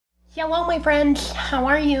Hello my friends, how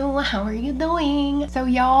are you? How are you doing? So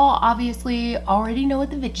y'all obviously already know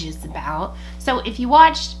what the video is about. So if you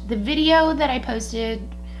watched the video that I posted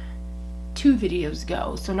 2 videos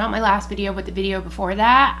ago, so not my last video but the video before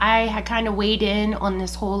that, I had kind of weighed in on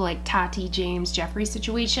this whole like Tati, James, Jeffree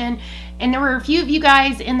situation, and there were a few of you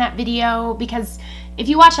guys in that video, because if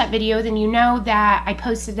you watch that video then you know that I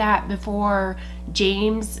posted that before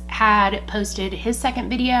James had posted his second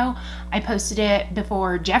video. I posted it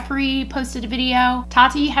before Jeffree posted a video.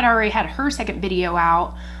 Tati had already had her second video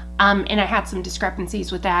out, and I had some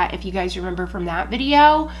discrepancies with that, if you guys remember from that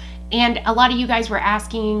video. And a lot of you guys were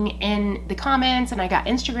asking in the comments, and I got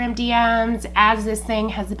Instagram DMs as this thing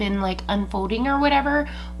has been like unfolding or whatever,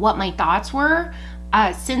 what my thoughts were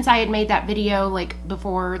since I had made that video like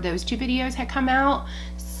before those 2 videos had come out.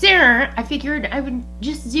 Sir, I figured I would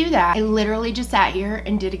just do that. I literally just sat here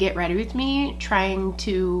and did a get ready with me, trying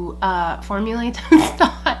to formulate those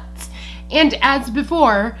thoughts. And as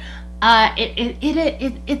before,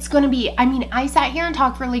 it's gonna be, I mean, I sat here and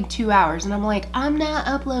talked for like 2 hours, and I'm like, I'm not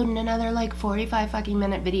uploading another like 45 fucking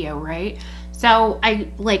minute video, right? So I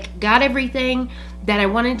like got everything that I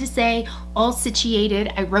wanted to say all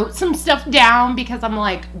situated. I wrote some stuff down because I'm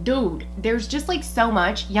like, dude, there's just like so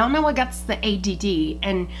much. Y'all know I got the ADD,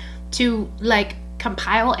 and to like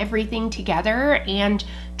compile everything together and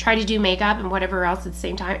try to do makeup and whatever else at the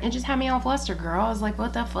same time, it just had me all flustered, girl. I was like,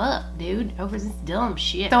 what the fuck, dude, over this dumb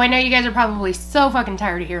shit. So I know you guys are probably so fucking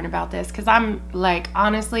tired of hearing about this, because I'm like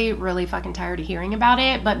honestly really fucking tired of hearing about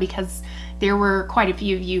it, but because there were quite a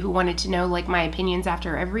few of you who wanted to know like my opinions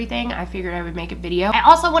after everything, I figured I would make a video. I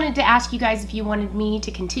also wanted to ask you guys if you wanted me to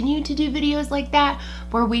continue to do videos like that,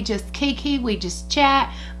 where we just kiki, we just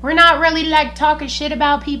chat. We're not really like talking shit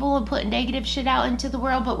about people and putting negative shit out into the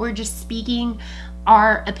world, but we're just speaking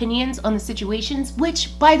our opinions on the situations,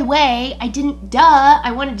 which by the way,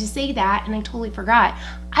 I wanted to say that and I totally forgot.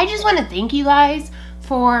 I just want to thank you guys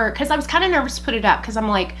for, because I was kind of nervous to put it up, because I'm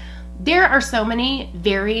like, there are so many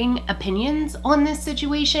varying opinions on this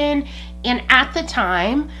situation. And at the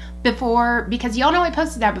time, before, because y'all know I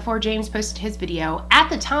posted that before James posted his video, at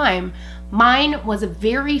the time, mine was a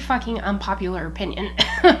very fucking unpopular opinion.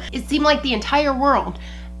 It seemed like the entire world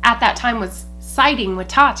at that time was siding with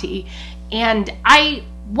Tati, and I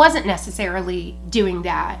wasn't necessarily doing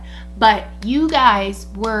that, but you guys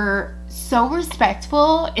were so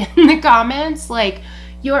respectful in the comments, like,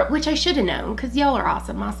 which I should have known, because y'all are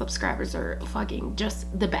awesome. My subscribers are fucking just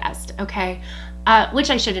the best, okay? Which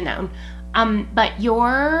I should have known. But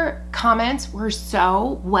your comments were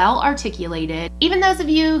so well articulated. Even those of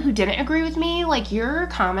you who didn't agree with me, like, your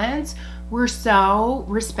comments were so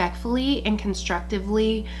respectfully and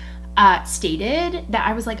constructively stated that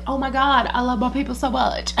I was like, oh my god, I love my people so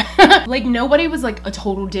much. Like, nobody was like a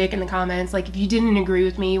total dick in the comments. Like, if you didn't agree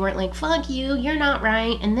with me, you weren't like, fuck you, you're not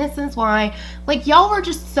right, and this is why. Like, y'all were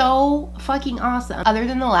just so fucking awesome. Other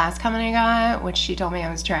than the last comment I got, which she told me I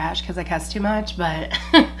was trash because I cussed too much, but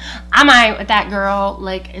I'm alright with that, girl.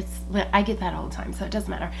 Like, I get that all the time, so it doesn't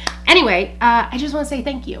matter. Anyway, I just want to say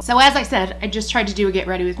thank you. So as I said, I just tried to do a get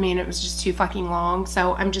ready with me and it was just too fucking long,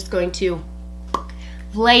 so I'm just going to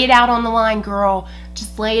lay it out on the line, girl.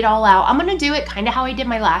 Just lay it all out. I'm gonna do it kind of how I did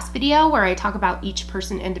my last video, where I talk about each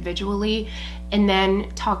person individually and then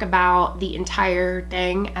talk about the entire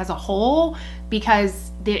thing as a whole,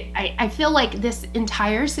 because I feel like this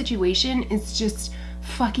entire situation is just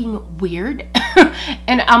fucking weird.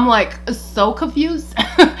 And I'm like so confused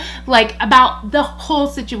like about the whole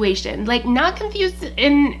situation. Like, not confused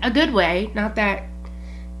in a good way, not that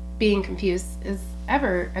being confused is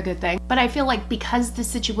ever a good thing, but I feel like because the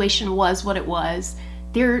situation was what it was,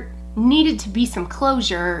 there needed to be some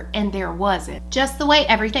closure, and there wasn't. Just the way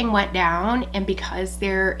everything went down, and because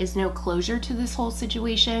there is no closure to this whole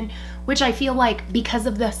situation, which I feel like because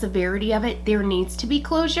of the severity of it, there needs to be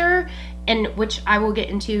closure, and which I will get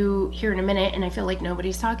into here in a minute, and I feel like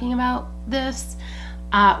nobody's talking about this,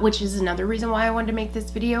 which is another reason why I wanted to make this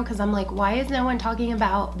video, because I'm like, why is no one talking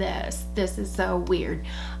about this? This is so weird.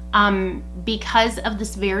 Because of the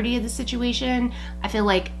severity of the situation, I feel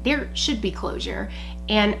like there should be closure,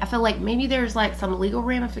 and I feel like maybe there's like some legal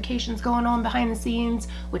ramifications going on behind the scenes,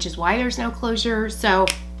 which is why there's no closure. So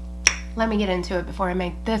let me get into it before I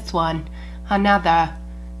make this one another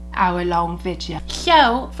hour-long video.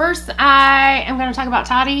 So first, I am going to talk about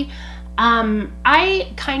Tati.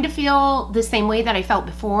 I kind of feel the same way that I felt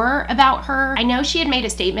before about her. I know she had made a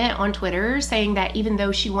statement on Twitter saying that even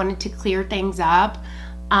though she wanted to clear things up,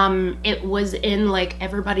 it was in like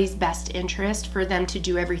everybody's best interest for them to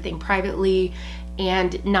do everything privately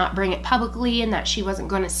and not bring it publicly, and that she wasn't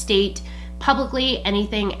going to state publicly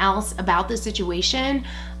anything else about the situation.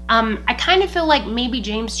 I kind of feel like maybe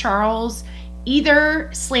James Charles either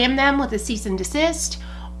slammed them with a cease and desist,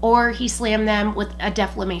 or he slammed them with a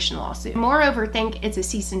defamation lawsuit. Moreover, think it's a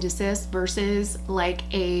cease and desist versus like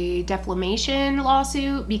a defamation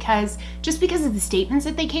lawsuit, because just because of the statements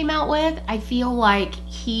that they came out with, I feel like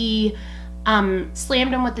he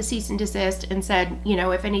slammed them with the cease and desist and said, you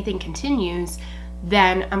know, if anything continues,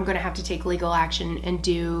 then I'm gonna have to take legal action and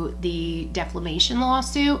do the defamation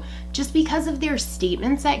lawsuit, just because of their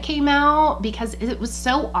statements that came out. Because it was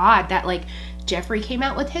so odd that like Jeffree came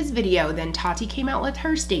out with his video, then Tati came out with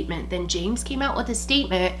her statement, then James came out with a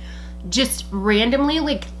statement, just randomly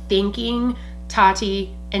like thanking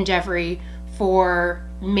Tati and Jeffree for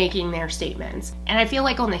making their statements. And I feel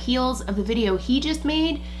like on the heels of the video he just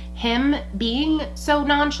made, him being so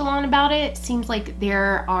nonchalant about it, seems like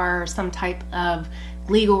there are some type of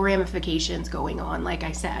legal ramifications going on, like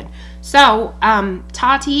I said. So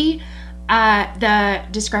Tati, the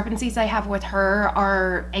discrepancies I have with her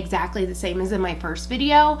are exactly the same as in my first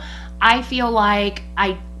video. I feel like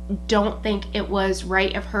I don't think it was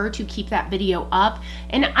right of her to keep that video up.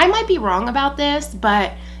 And I might be wrong about this,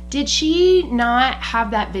 but did she not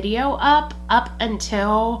have that video up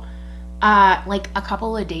until like a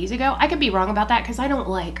couple of days ago? I could be wrong about that because I don't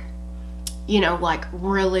like, you know, like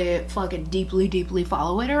really fucking deeply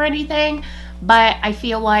follow it or anything. But I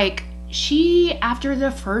feel like she, after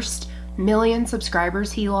the first 1 million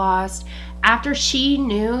subscribers he lost, after she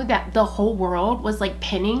knew that the whole world was like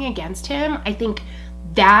pinning against him, I think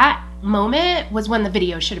that moment was when the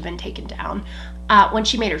video should have been taken down. When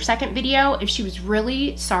she made her second video, if she was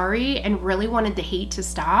really sorry and really wanted the hate to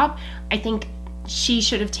stop, I think she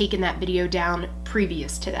should have taken that video down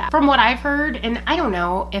previous to that. From what I've heard, and I don't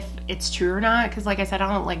know if it's true or not, because like I said,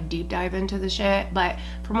 I don't like deep dive into the shit, but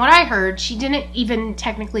from what I heard, she didn't even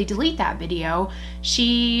technically delete that video.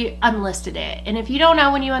 She unlisted it. And if you don't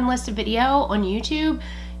know, when you unlist a video on YouTube,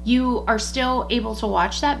 you are still able to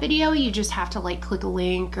watch that video. You just have to like click a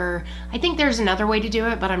link, or I think there's another way to do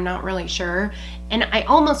it, but I'm not really sure. And I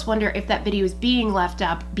almost wonder if that video is being left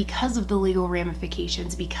up because of the legal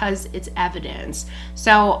ramifications, because it's evidence.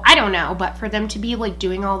 So I don't know, but for them to be like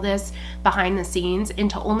doing all this behind the scenes and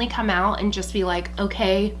to only come out and just be like,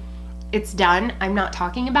 okay, it's done, I'm not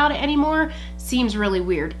talking about it anymore, seems really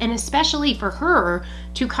weird. And especially for her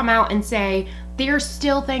to come out and say, there's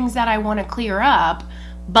still things that I want to clear up,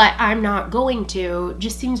 but I'm not going to,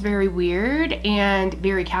 just seems very weird and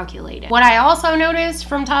very calculated. What I also noticed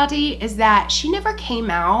from Tati is that she never came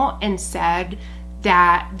out and said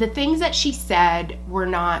that the things that she said were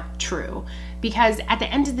not true. Because at the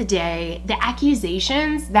end of the day, the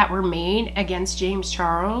accusations that were made against James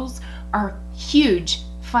Charles are huge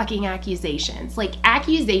fucking accusations. Like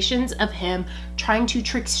accusations of him trying to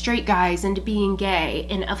trick straight guys into being gay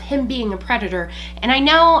and of him being a predator. And I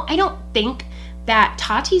know, I don't think that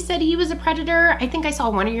Tati said he was a predator. I think I saw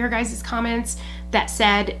one of your guys' comments that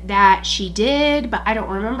said that she did, but I don't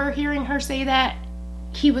remember hearing her say that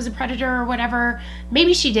he was a predator or whatever.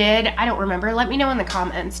 Maybe she did, I don't remember. Let me know in the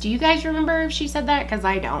comments. Do you guys remember if she said that? Because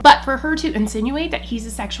I don't. But for her to insinuate that he's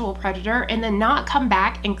a sexual predator and then not come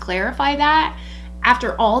back and clarify that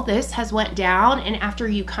after all this has went down, and after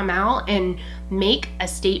you come out and make a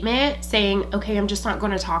statement saying, okay, I'm just not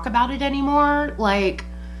going to talk about it anymore, like,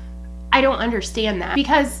 I don't understand that.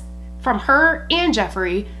 Because from her and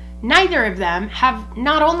Jeffree, neither of them have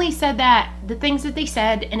not only said that the things that they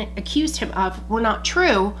said and accused him of were not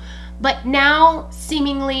true, but now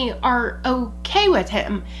seemingly are okay with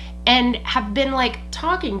him and have been like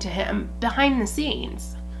talking to him behind the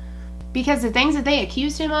scenes. Because the things that they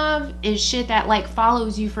accused him of is shit that like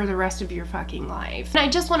follows you for the rest of your fucking life. And I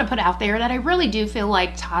just want to put out there that I really do feel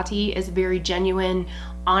like Tati is a very genuine,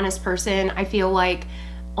 honest person. I feel like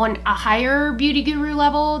on a higher beauty guru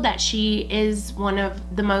level that she is one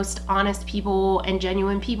of the most honest people and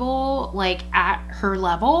genuine people like at her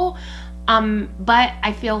level. But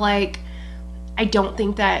I feel like I don't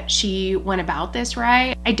think that she went about this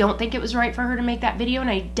right. I don't think it was right for her to make that video, and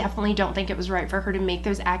I definitely don't think it was right for her to make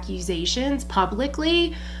those accusations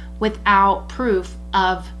publicly without proof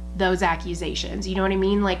of those accusations. You know what I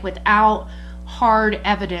mean? Like without hard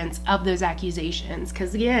evidence of those accusations,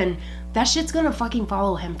 because again, that shit's gonna fucking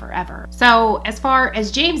follow him forever. So as far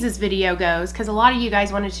as James's video goes, because a lot of you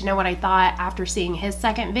guys wanted to know what I thought after seeing his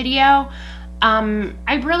second video,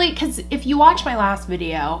 because if you watch my last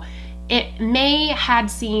video, it may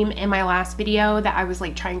had seemed in my last video that I was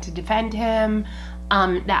like trying to defend him,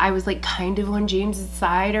 that I was like kind of on James's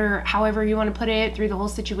side, or however you want to put it, through the whole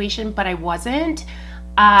situation, but I wasn't.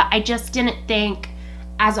 I just didn't think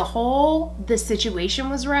as a whole the situation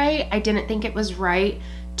was right. I didn't think it was right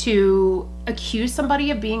to accuse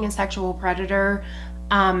somebody of being a sexual predator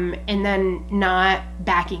and then not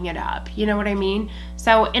backing it up. You know what I mean?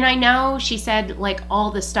 So, and I know she said like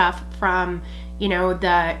all the stuff from, you know,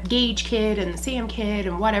 the Gage kid and the Sam kid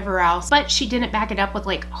and whatever else, but she didn't back it up with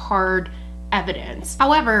like hard evidence.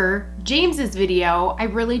 However, James's video, I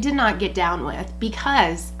really did not get down with,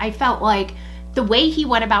 because I felt like the way he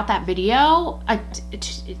went about that video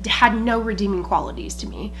it had no redeeming qualities to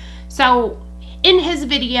me. So in his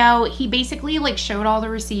video, he basically like showed all the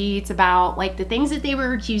receipts about like the things that they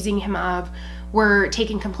were accusing him of were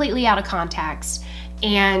taken completely out of context.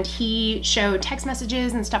 And he showed text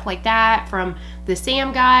messages and stuff like that from the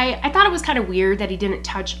Sam guy. I thought it was kind of weird that he didn't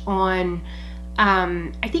touch on,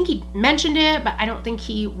 I think he mentioned it, but I don't think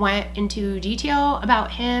he went into detail about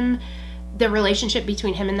him, the relationship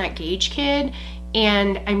between him and that Gage kid.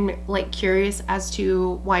 And I'm like curious as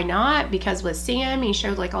to why not, because with Sam, he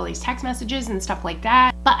showed like all these text messages and stuff like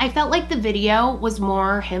that. But I felt like the video was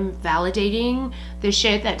more him validating the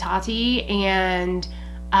shit that Tati and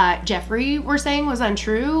Jeffree were saying was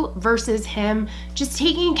untrue, versus him just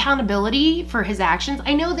taking accountability for his actions.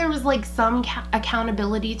 I know there was like some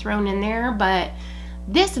accountability thrown in there, but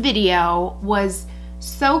this video was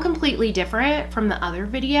so completely different from the other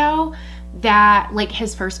video, that like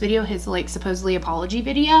his first video, his like supposedly apology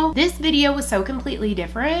video, this video was so completely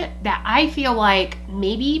different that I feel like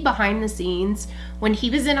maybe behind the scenes when he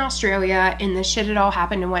was in Australia and this shit had all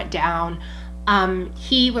happened and went down,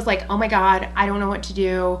 he was like, oh my God, I don't know what to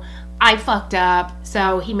do. I fucked up.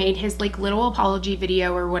 So he made his like little apology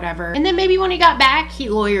video or whatever. And then maybe when he got back, he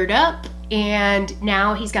lawyered up and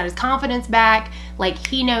now he's got his confidence back. Like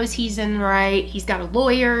he knows he's in the right. He's got a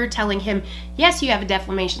lawyer telling him, yes, you have a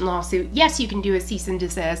defamation lawsuit. Yes, you can do a cease and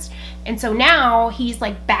desist. And so now he's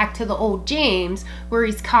like back to the old James where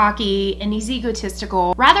he's cocky and he's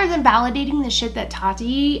egotistical. Rather than validating the shit that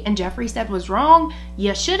Tati and Jeffree said was wrong,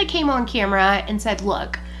 you should have came on camera and said,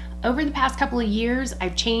 look, over the past couple of years,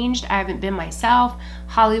 I've changed. I haven't been myself.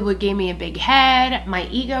 Hollywood gave me a big head. My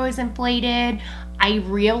ego is inflated. I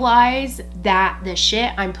realize that the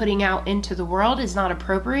shit I'm putting out into the world is not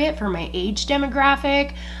appropriate for my age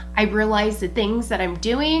demographic. I realize the things that I'm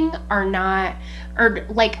doing are not, or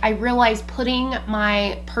like I realize putting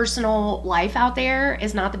my personal life out there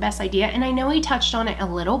is not the best idea. And I know he touched on it a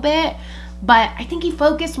little bit, but I think he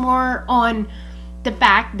focused more on the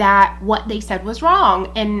fact that what they said was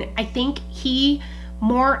wrong. And I think he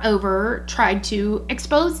moreover tried to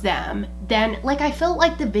expose them. Then like I felt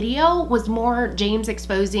like the video was more James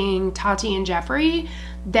exposing Tati and Jeffree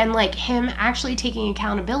than like him actually taking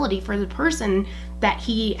accountability for the person that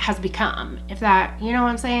he has become. If that, you know what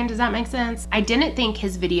I'm saying? Does that make sense? I didn't think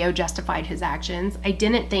his video justified his actions. I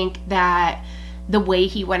didn't think that the way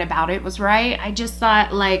he went about it was right. I just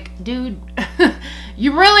thought like, dude,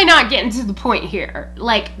 you're really not getting to the point here.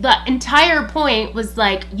 Like the entire point was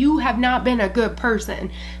like, you have not been a good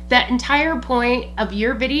person. The entire point of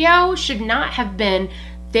your video should not have been,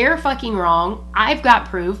 they're fucking wrong. I've got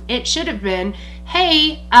proof. It should have been,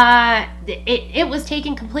 hey, it was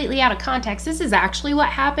taken completely out of context. This is actually what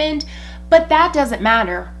happened. But that doesn't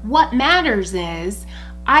matter. What matters is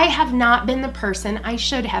I have not been the person I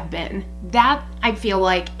should have been. That, I feel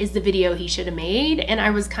like, is the video he should have made. And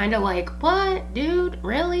I was kind of like, what, dude,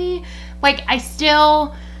 really? Like, I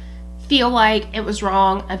still feel like it was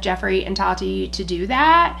wrong of Jeffree and Tati to do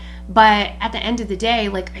that. But at the end of the day,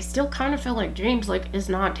 like, I still kind of feel like James, like, is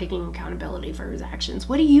not taking accountability for his actions.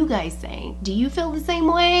 What do you guys think? Do you feel the same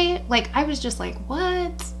way? Like, I was just like,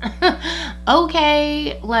 what?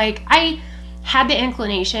 Okay. Like, I had the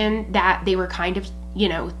inclination that they were kind of, you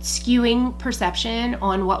know, skewing perception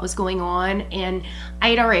on what was going on, and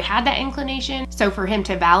I had already had that inclination. So for him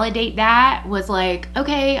to validate that was like,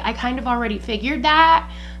 okay, I kind of already figured that,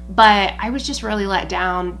 but I was just really let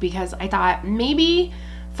down because I thought maybe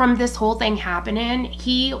from this whole thing happening,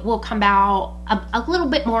 he will come out a little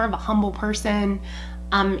bit more of a humble person.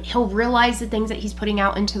 He'll realize the things that he's putting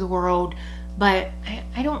out into the world, but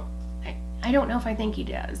I don't know if I think he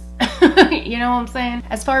does. You know what I'm saying?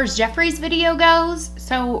 As far as Jeffree's video goes,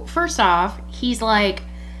 so first off, he's like,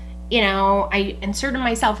 you know, I inserted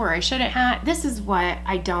myself where I shouldn't have. This is what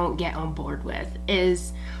I don't get on board with,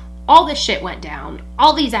 is all this shit went down.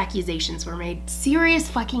 All these accusations were made. Serious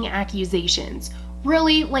fucking accusations.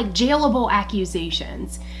 Really, like, jailable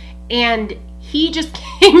accusations. And he just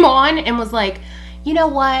came on and was like, you know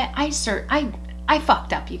what? I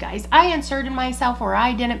fucked up, you guys. I inserted myself where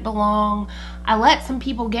I didn't belong. I let some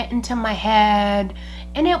people get into my head,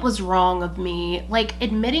 and it was wrong of me. Like,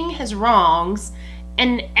 admitting his wrongs,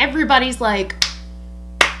 and everybody's like,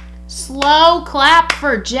 slow clap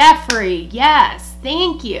for Jeffree. Yes,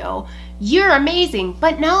 thank you. You're amazing.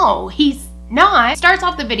 But no, he's not. Starts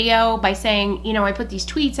off the video by saying, you know, I put these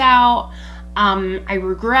tweets out. I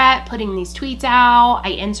regret putting these tweets out. I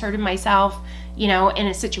inserted myself, you know, in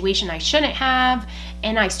a situation I shouldn't have.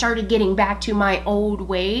 And I started getting back to my old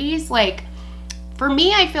ways. Like, for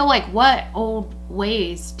me, I feel like, what old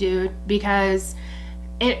ways, dude? Because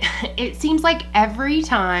it seems like every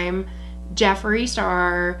time Jeffree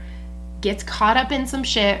Star gets caught up in some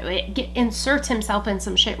shit, inserts himself in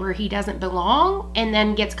some shit where he doesn't belong, and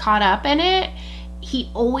then gets caught up in it,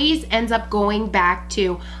 he always ends up going back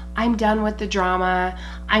to, I'm done with the drama.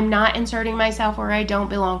 I'm not inserting myself where I don't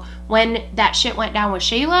belong. When that shit went down with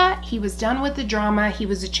Shayla, he was done with the drama. He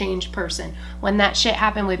was a changed person. When that shit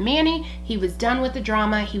happened with Manny, he was done with the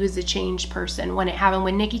drama. He was a changed person. When it happened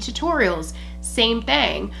with Nikki Tutorials, same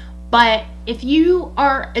thing. But if you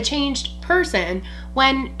are a changed person,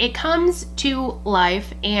 when it comes to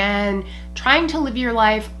life and trying to live your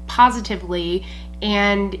life positively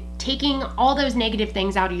and taking all those negative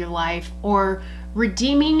things out of your life, or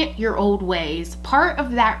redeeming your old ways, part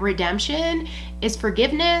of that redemption is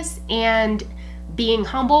forgiveness and being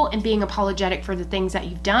humble and being apologetic for the things that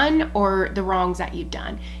you've done or the wrongs that you've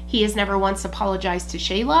done. He has never once apologized to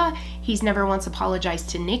Shayla. He's never once apologized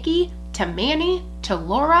to Nikki, to Manny, to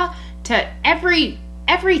Laura, to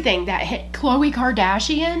everything that hit Khloe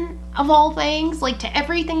Kardashian, of all things, like to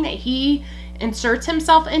everything that he inserts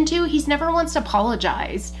himself into. He's never once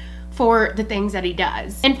apologized for the things that he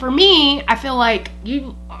does. And for me, I feel like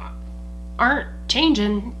you aren't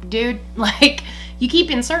changing, dude. Like, you keep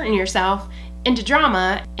inserting yourself into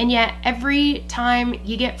drama, and yet every time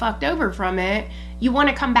you get fucked over from it, you want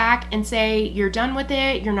to come back and say you're done with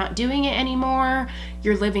it, you're not doing it anymore,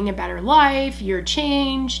 you're living a better life, you're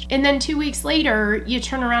changed, and then 2 weeks later you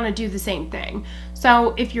turn around and do the same thing.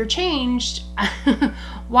 So if you're changed,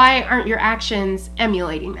 why aren't your actions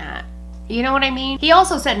emulating that? You know what I mean? He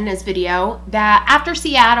also said in his video that after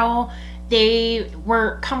Seattle, they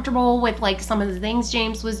weren't comfortable with like some of the things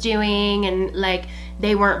James was doing, and like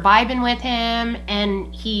they weren't vibing with him,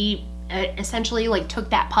 and he essentially like took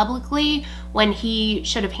that publicly when he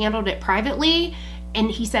should have handled it privately. And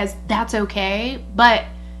he says that's okay, but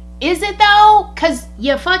is it though? Because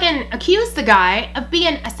you fucking accused the guy of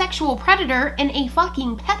being a sexual predator and a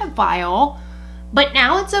fucking pedophile, but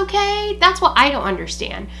now it's okay? That's what I don't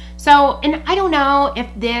understand. So, and I don't know if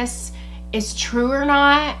this is true or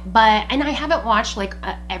not, but, and I haven't watched like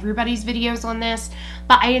everybody's videos on this,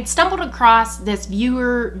 but I had stumbled across this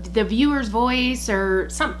the viewer's voice or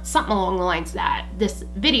something along the lines of that, this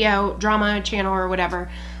video, drama channel or whatever,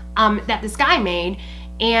 that this guy made.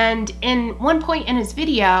 And in one point in his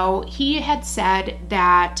video, he had said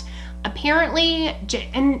that apparently,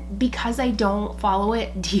 and because I don't follow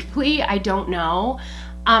it deeply, I don't know,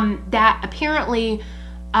 that apparently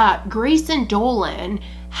Grayson Dolan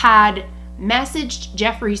had messaged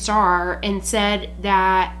Jeffree Star and said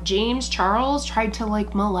that James Charles tried to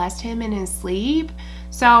like molest him in his sleep.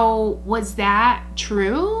 So was that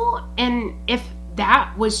true? And if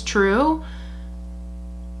that was true,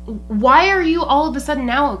 why are you all of a sudden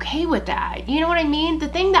now okay with that? You know what I mean? The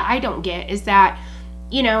thing that I don't get is that,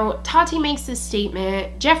 you know, Tati makes this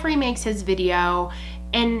statement, Jeffree makes his video,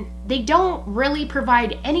 and they don't really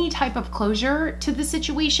provide any type of closure to the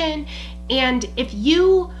situation. And if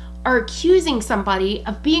you are accusing somebody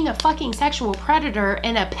of being a fucking sexual predator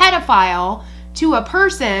and a pedophile to a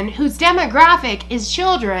person whose demographic is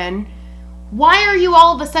children, why are you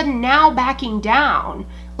all of a sudden now backing down?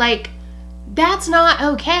 Like, that's not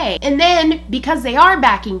okay. And then because they are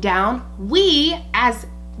backing down, we as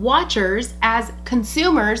watchers, as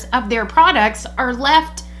consumers of their products, are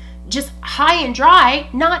left just high and dry,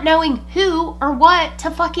 not knowing who or what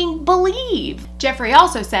to fucking believe. Jeffree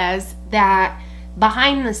also says that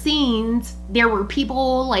behind the scenes, there were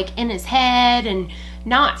people like in his head and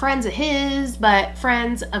not friends of his, but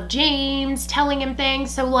friends of James telling him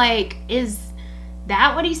things. So like, is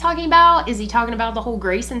that what he's talking about? Is he talking about the whole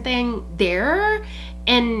Grayson thing there?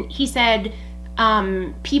 And he said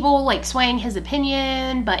people like swaying his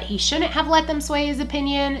opinion, but he shouldn't have let them sway his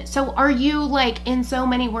opinion. So are you like in so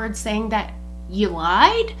many words saying that you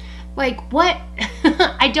lied? Like what?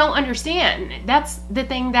 I don't understand. That's the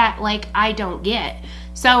thing that like I don't get.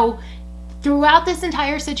 So throughout this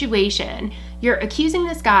entire situation, you're accusing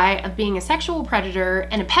this guy of being a sexual predator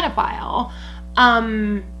and a pedophile,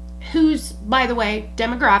 whose, by the way,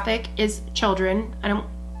 demographic is children.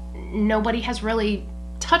 Nobody has really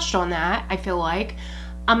touched on that, I feel like.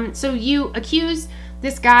 So you accuse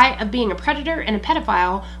this guy of being a predator and a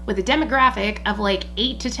pedophile with a demographic of like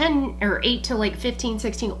 8 to 10 or 8 to like 15,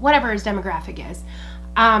 16, whatever his demographic is,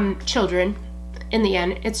 children. in the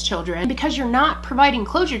end, it's children. Because you're not providing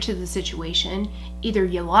closure to the situation, either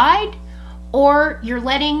you lied or you're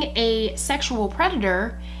letting a sexual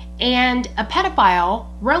predator and a pedophile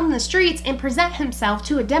roam the streets and present himself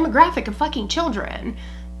to a demographic of fucking children.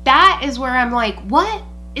 That is where I'm like, what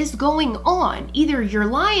is going on? Either you're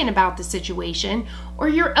lying about the situation or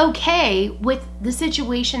you're okay with the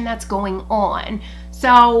situation that's going on.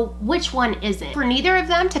 So which one is it? For neither of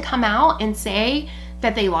them to come out and say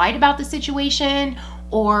that they lied about the situation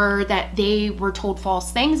or that they were told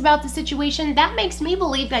false things about the situation, that makes me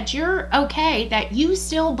believe that you're okay, that you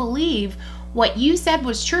still believe what you said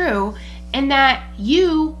was true, and that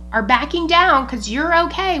you are backing down because you're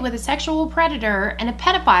okay with a sexual predator and a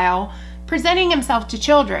pedophile presenting himself to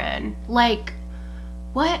children. Like,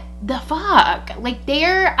 what the fuck? Like,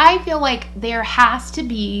 I feel like there has to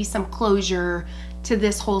be some closure to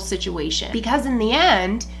this whole situation, because in the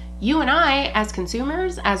end, you and I, as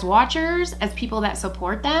consumers, as watchers, as people that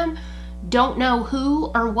support them, don't know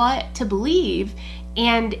who or what to believe.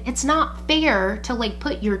 And it's not fair to like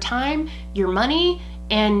put your time, your money,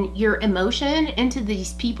 and your emotion into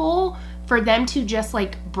these people for them to just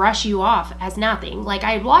like brush you off as nothing. Like,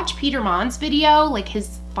 I watched Peter Mon's video, like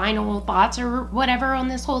his final thoughts or whatever on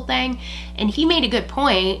this whole thing, and he made a good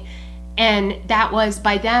point. And that was,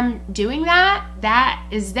 by them doing that, that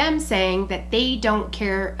is them saying that they don't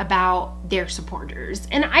care about their supporters.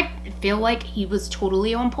 And I feel like he was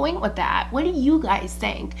totally on point with that. What do you guys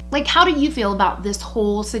think? Like, how do you feel about this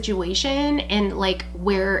whole situation and like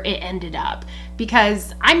where it ended up?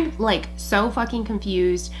 Because I'm like so fucking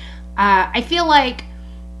confused. I feel like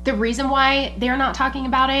the reason why they're not talking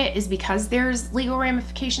about it is because there's legal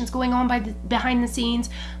ramifications going on behind the scenes.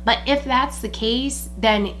 But if that's the case,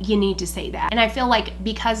 then you need to say that. And I feel like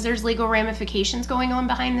because there's legal ramifications going on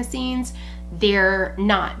behind the scenes, they're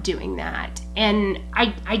not doing that. And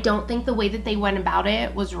I don't think the way that they went about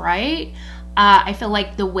it was right. I feel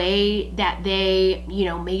like the way that they, you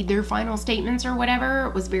know, made their final statements or whatever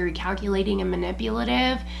was very calculating and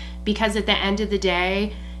manipulative, because at the end of the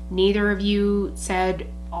day, neither of you said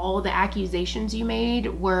all the accusations you made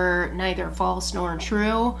were neither false nor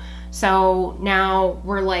true. So now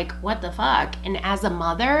we're like, what the fuck? And as a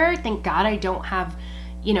mother, thank God I don't have,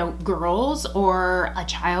 you know, girls or a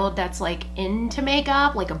child that's like into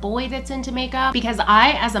makeup, like a boy that's into makeup, because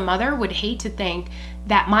I, as a mother, would hate to think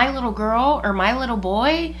that my little girl or my little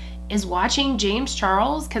boy is watching James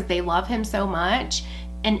Charles because they love him so much,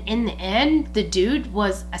 and in the end, the dude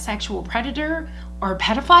was a sexual predator or a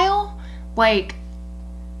pedophile. Like,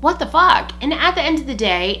 what the fuck? And at the end of the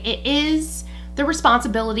day, it is the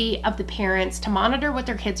responsibility of the parents to monitor what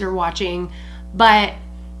their kids are watching, but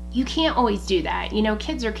you can't always do that. You know,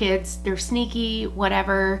 kids are kids, they're sneaky,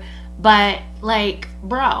 whatever, but like,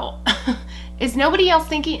 bro, is nobody else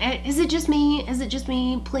thinking, is it just me? Is it just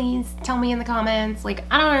me? Please tell me in the comments. Like,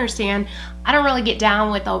 I don't understand. I don't really get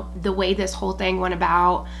down with the way this whole thing went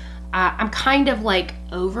about. I'm kind of like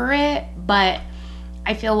over it, but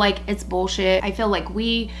I feel like it's bullshit. I feel like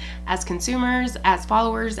we, as consumers, as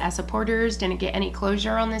followers, as supporters, didn't get any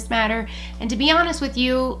closure on this matter. And to be honest with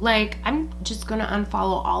you, like, I'm just gonna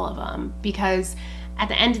unfollow all of them, because at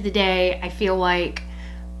the end of the day, I feel like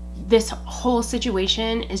this whole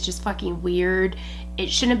situation is just fucking weird. It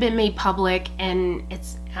shouldn't have been made public, and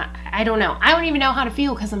it's, I don't know. I don't even know how to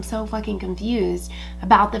feel, because I'm so fucking confused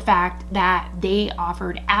about the fact that they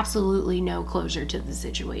offered absolutely no closure to the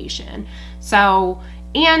situation. So,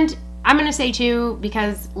 and I'm gonna say too,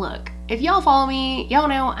 because look, if y'all follow me, y'all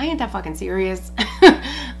know I ain't that fucking serious.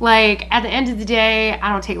 Like, at the end of the day,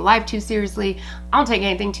 I don't take life too seriously. I don't take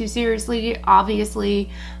anything too seriously, obviously,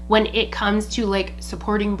 when it comes to like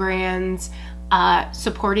supporting brands,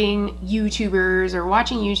 supporting YouTubers or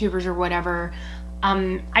watching YouTubers or whatever.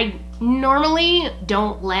 I normally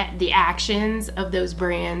don't let the actions of those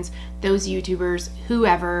brands, those YouTubers,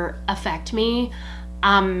 whoever, affect me.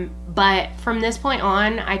 But from this point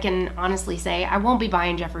on, I can honestly say I won't be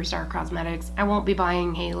buying Jeffree Star Cosmetics. I won't be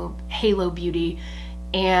buying Halo Beauty,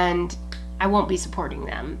 and I won't be supporting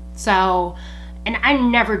them. So, and I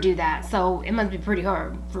never do that, so it must be pretty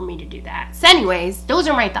hard for me to do that. So anyways, those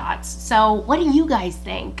are my thoughts. So what do you guys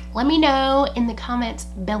think? Let me know in the comments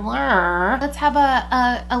below. Let's have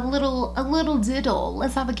a little diddle.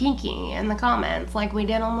 Let's have a kinky in the comments like we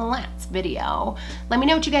did on the last video. Let me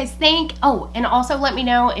know what you guys think. Oh, and also let me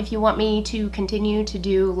know if you want me to continue to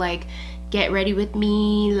do like get ready with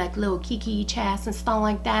me, like little kiki chats and stuff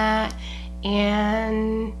like that.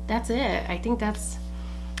 And that's it. I think that's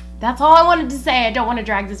all I wanted to say. I don't want to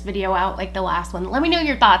drag this video out like the last one. Let me know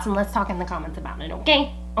your thoughts and let's talk in the comments about it,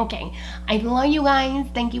 okay? Okay, I love you guys.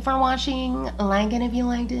 Thank you for watching. Like it if you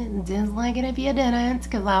liked it, dislike it if you didn't,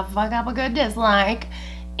 because I'll fuck up a good dislike.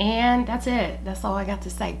 And that's it. That's all I got to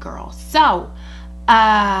say, girl. So,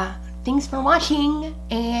 thanks for watching,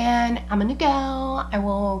 and I'm gonna go. I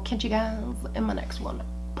will catch you guys in my next one.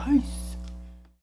 Peace.